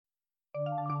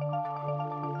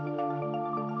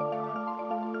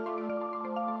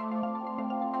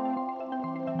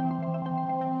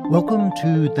Welcome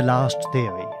to The Last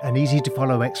Theory, an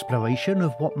easy-to-follow exploration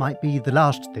of what might be the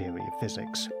last theory of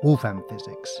physics, Wolfram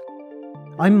Physics.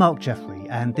 I'm Mark Jeffrey,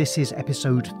 and this is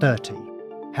episode 30,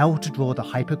 How to Draw the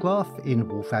Hypergraph in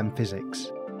Wolfram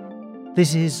Physics.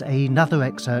 This is another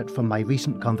excerpt from my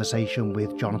recent conversation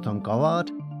with Jonathan Gorard,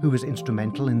 who was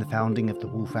instrumental in the founding of the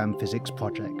Wolfram Physics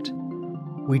project.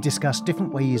 We discussed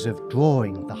different ways of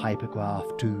drawing the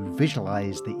hypergraph to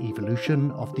visualize the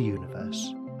evolution of the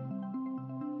universe.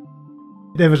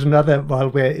 There was another, while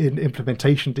we're in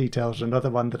implementation details, another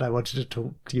one that I wanted to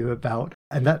talk to you about,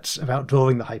 and that's about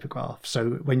drawing the hypergraph.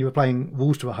 So when you're applying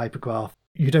rules to a hypergraph,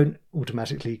 you don't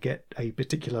automatically get a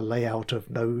particular layout of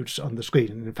nodes on the screen.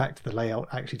 And in fact, the layout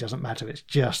actually doesn't matter. It's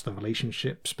just the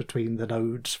relationships between the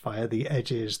nodes via the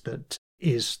edges that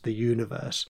is the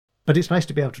universe. But it's nice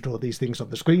to be able to draw these things on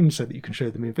the screen so that you can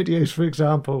show them in videos, for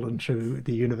example, and show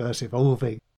the universe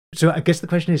evolving. So I guess the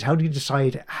question is, how do you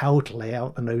decide how to lay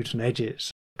out the nodes and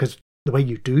edges? Because the way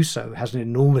you do so has an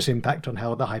enormous impact on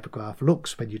how the hypergraph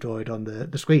looks when you draw it on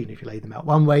the screen. If you lay them out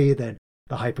one way, then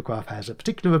the hypergraph has a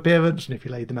particular appearance, and if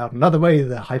you lay them out another way,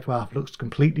 the hypergraph looks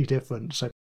completely different.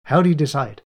 So how do you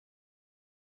decide?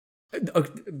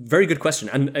 Very good question,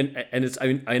 and it's.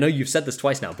 I know you've said this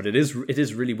twice now, but it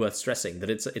is really worth stressing that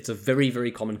it's a very,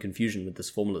 very common confusion with this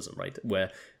formalism, right? Where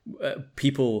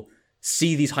people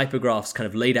see these hypergraphs kind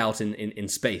of laid out in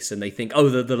space, and they think, oh,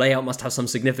 the layout must have some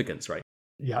significance, right?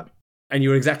 Yeah. And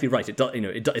you're exactly right.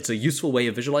 It's a useful way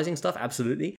of visualizing stuff,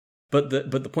 absolutely. But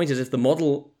the point is, if the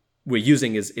model we're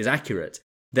using is accurate,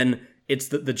 then it's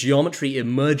that the geometry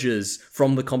emerges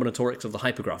from the combinatorics of the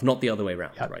hypergraph, not the other way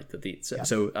around, right?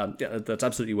 So that's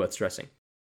absolutely worth stressing.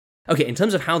 Okay, in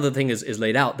terms of how the thing is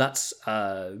laid out, that's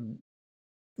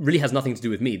really has nothing to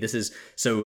do with me.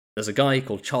 So there's a guy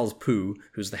called Charles Poo,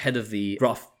 who's the head of the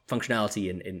graph functionality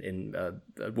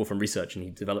in Wolfram Research, and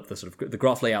he developed the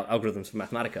graph layout algorithms for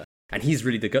Mathematica, and he's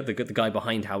really the guy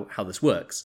behind how this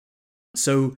works.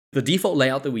 So the default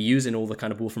layout that we use in all the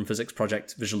kind of Wolfram Physics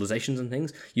project visualizations and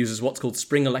things uses what's called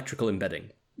spring electrical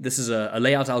embedding. This is a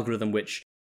layout algorithm which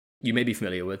you may be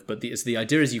familiar with, but the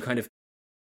idea is you kind of...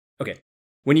 Okay,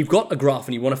 when you've got a graph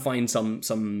and you want to find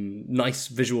some nice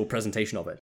visual presentation of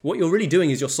it, what you're really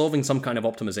doing is you're solving some kind of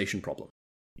optimization problem.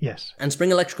 Yes. And spring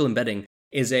electrical embedding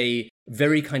is a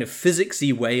very kind of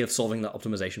physicsy way of solving that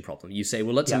optimization problem. You say,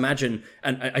 well, let's imagine,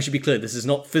 and I should be clear, this is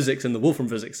not physics in the Wolfram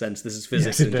Physics sense, this is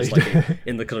physics in just like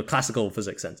in the kind of classical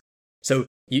physics sense. So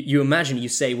you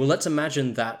say, well, let's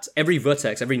imagine that every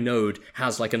vertex, every node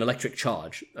has like an electric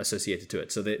charge associated to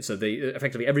it. So they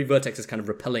effectively, every vertex is kind of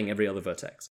repelling every other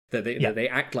vertex. They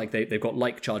act like they've got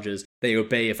like charges. They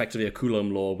obey effectively a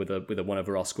Coulomb law with a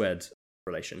 1/r²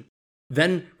 relation.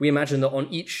 Then we imagine that on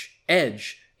each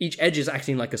edge is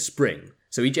acting like a spring.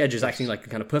 So each edge is acting like a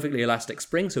kind of perfectly elastic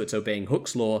spring, so it's obeying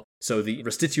Hooke's law. So the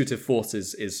restitutive force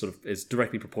is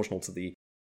directly proportional to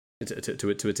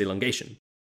its elongation.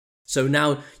 So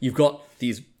now you've got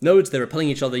these nodes, they're repelling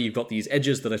each other, you've got these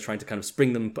edges that are trying to kind of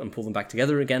spring them and pull them back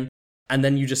together again. And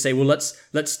then you just say, well, let's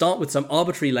start with some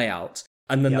arbitrary layout,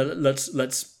 and then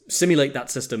let's simulate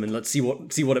that system and let's see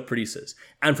what it produces.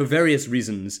 And for various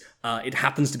reasons, it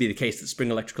happens to be the case that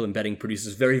spring electrical embedding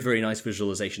produces very, very nice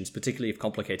visualizations, particularly of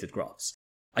complicated graphs.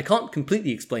 I can't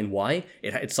completely explain why.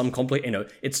 It's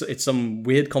some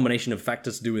weird combination of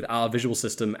factors to do with our visual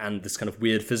system and this kind of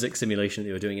weird physics simulation that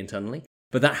you're doing internally.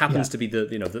 But that happens to be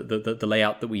the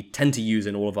layout that we tend to use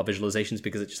in all of our visualizations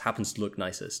because it just happens to look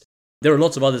nicest. There are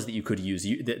lots of others that you could use.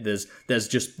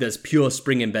 There's pure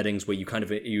spring embeddings where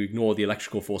you ignore the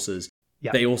electrical forces.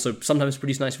 Yeah. They also sometimes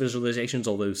produce nice visualizations,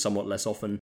 although somewhat less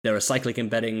often. There are cyclic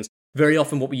embeddings. Very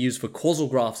often what we use for causal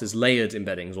graphs is layered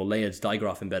embeddings or layered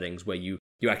digraph embeddings, where you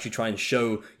actually try and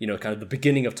show, kind of the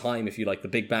beginning of time, if you like, the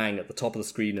Big Bang at the top of the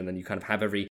screen, and then you kind of have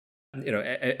every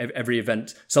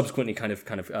event subsequently kind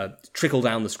of trickle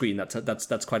down the screen.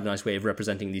 That's quite a nice way of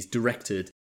representing these directed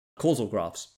causal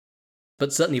graphs.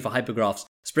 But certainly for hypergraphs,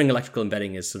 spring electrical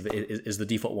embedding is the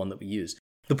default one that we use.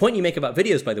 The point you make about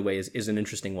videos, by the way, is an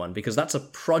interesting one, because that's a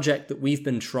project that we've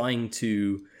been trying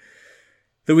to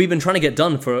get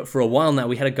done for a while now.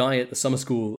 We had a guy at the summer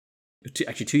school,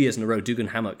 actually 2 years in a row, Dugan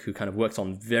Hammock, who kind of worked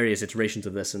on various iterations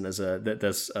of this, and there's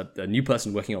a new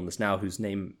person working on this now whose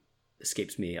name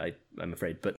escapes me, I'm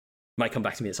afraid, but might come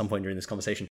back to me at some point during this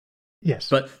conversation. Yes.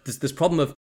 But this problem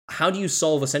of how do you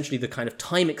solve essentially the kind of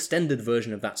time-extended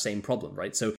version of that same problem,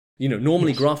 right? So,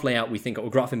 normally graph layout or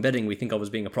graph embedding we think of as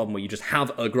being a problem where you just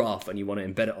have a graph and you want to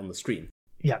embed it on the screen.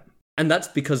 Yeah. And that's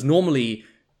because normally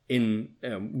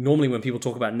when people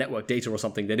talk about network data or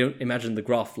something, they don't imagine the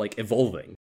graph like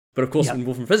evolving. But of course, in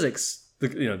Wolfram Physics,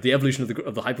 the evolution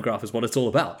of the hypergraph is what it's all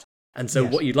about. And so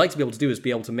what you'd like to be able to do is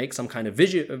be able to make some kind of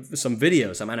video,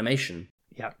 some animation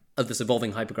of this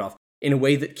evolving hypergraph in a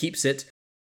way that keeps it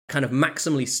kind of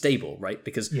maximally stable, right?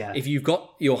 Because if you've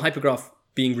got your hypergraph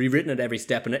being rewritten at every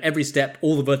step, and at every step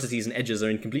all the vertices and edges are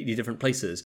in completely different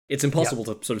places, it's impossible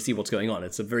to sort of see what's going on.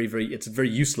 It's very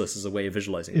useless as a way of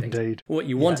visualizing things. Indeed. What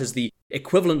you want is the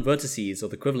equivalent vertices or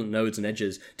the equivalent nodes and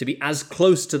edges to be as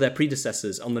close to their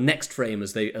predecessors on the next frame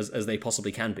as they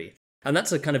possibly can be. And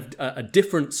that's a kind of a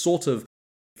different sort of,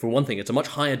 for one thing, it's a much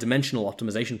higher dimensional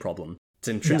optimization problem. It's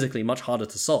intrinsically much harder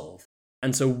to solve.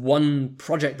 And so one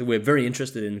project that we're very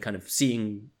interested in kind of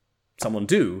seeing someone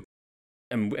do,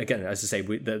 and again, as I say,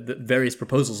 the various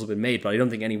proposals have been made, but I don't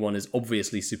think anyone is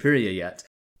obviously superior yet,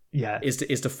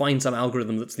 is to find some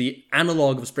algorithm that's the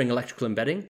analog of Spring electrical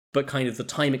embedding, but kind of the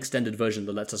time-extended version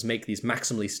that lets us make these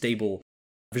maximally stable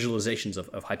visualizations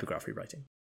of hypergraph rewriting.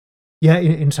 Yeah,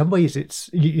 in some ways,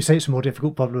 you say it's a more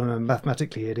difficult problem, and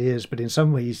mathematically it is, but in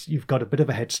some ways you've got a bit of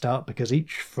a head start because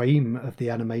each frame of the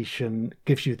animation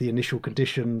gives you the initial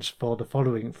conditions for the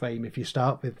following frame. If you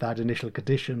start with that initial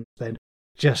condition, then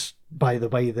just by the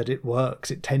way that it works,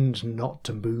 it tends not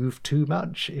to move too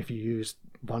much if you use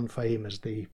one frame as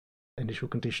the initial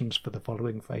conditions for the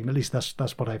following frame. At least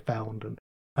that's what I found. And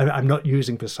I'm not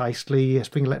using precisely a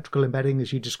Spring electrical embedding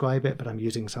as you describe it, but I'm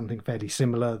using something fairly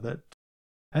similar that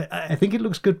I think it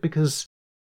looks good because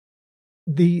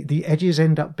the edges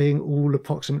end up being all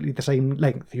approximately the same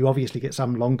length. You obviously get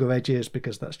some longer edges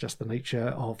because that's just the nature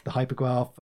of the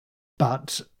hypergraph.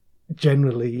 But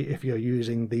generally, if you're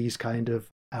using these kind of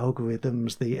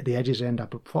algorithms, the edges end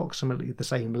up approximately the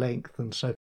same length. And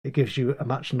so it gives you a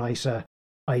much nicer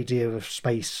idea of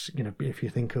space. You know, if you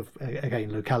think of,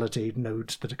 again, locality,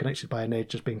 nodes that are connected by an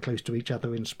edge as being close to each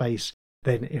other in space,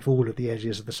 then if all of the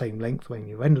edges are the same length when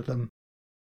you render them,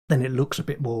 then it looks a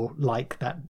bit more like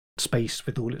that space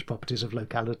with all its properties of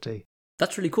locality.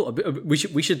 That's really cool. We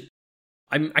should.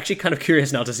 I'm actually kind of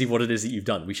curious now to see what it is that you've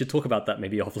done. We should talk about that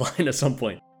maybe offline at some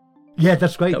point. Yeah,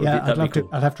 that's great.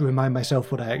 I'd have to remind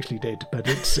myself what I actually did, but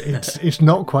it's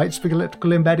not quite Spring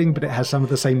electrical embedding, but it has some of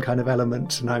the same kind of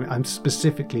elements, and I'm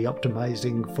specifically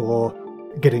optimizing for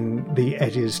getting the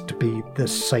edges to be the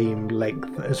same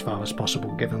length as far as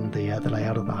possible, given the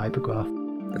layout of the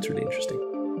hypergraph. That's really interesting.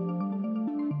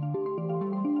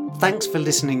 Thanks for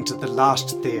listening to The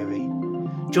Last Theory.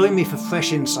 Join me for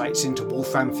fresh insights into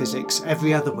Wolfram Physics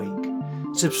every other week.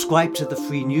 Subscribe to the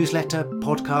free newsletter,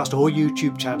 podcast or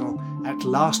YouTube channel at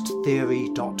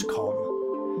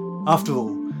lasttheory.com. After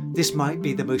all, this might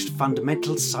be the most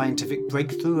fundamental scientific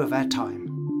breakthrough of our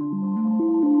time.